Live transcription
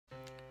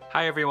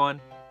Hi everyone,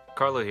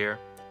 Carlo here.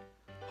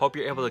 Hope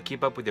you're able to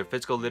keep up with your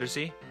physical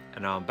literacy,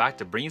 and now I'm back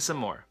to bring you some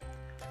more.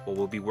 What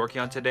we'll be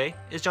working on today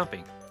is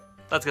jumping.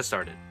 Let's get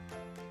started.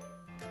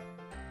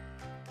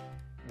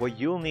 What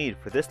you'll need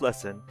for this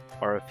lesson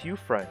are a few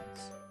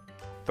friends.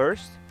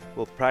 First,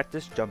 we'll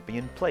practice jumping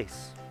in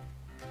place.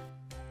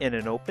 In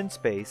an open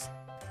space,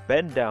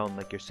 bend down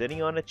like you're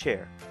sitting on a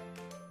chair.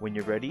 When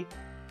you're ready,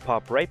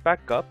 pop right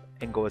back up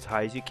and go as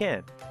high as you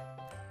can.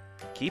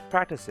 Keep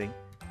practicing,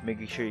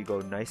 making sure you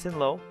go nice and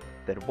low,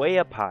 then way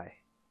up high.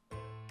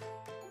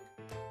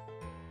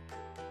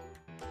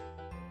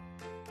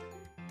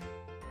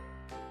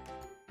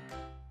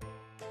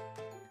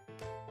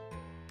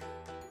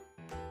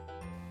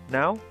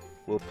 Now,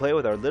 we'll play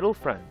with our little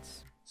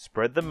friends.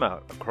 Spread them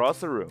out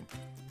across the room,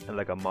 and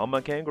like a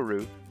mama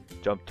kangaroo,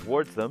 jump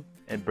towards them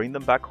and bring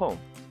them back home.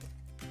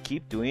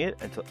 Keep doing it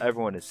until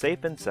everyone is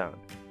safe and sound.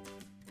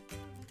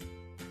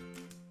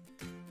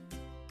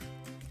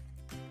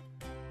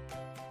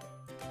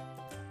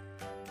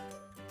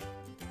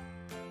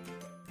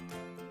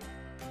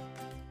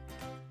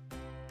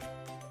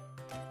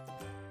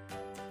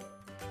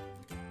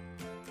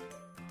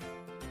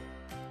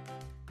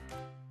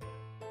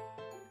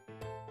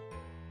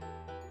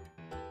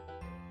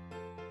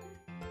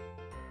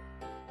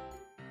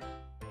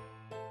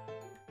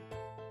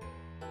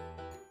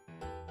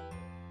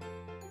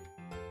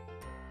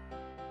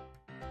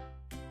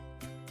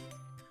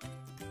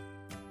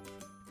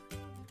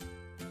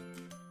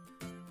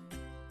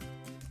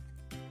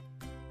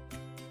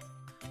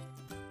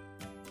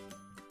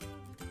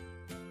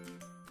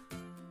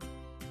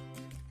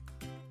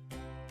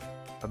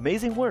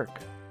 Amazing work!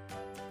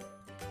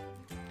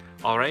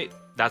 Alright,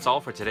 that's all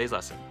for today's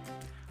lesson.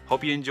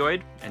 Hope you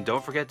enjoyed, and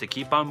don't forget to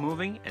keep on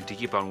moving and to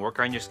keep on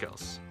working on your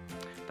skills.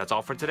 That's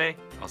all for today.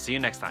 I'll see you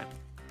next time.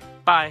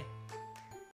 Bye!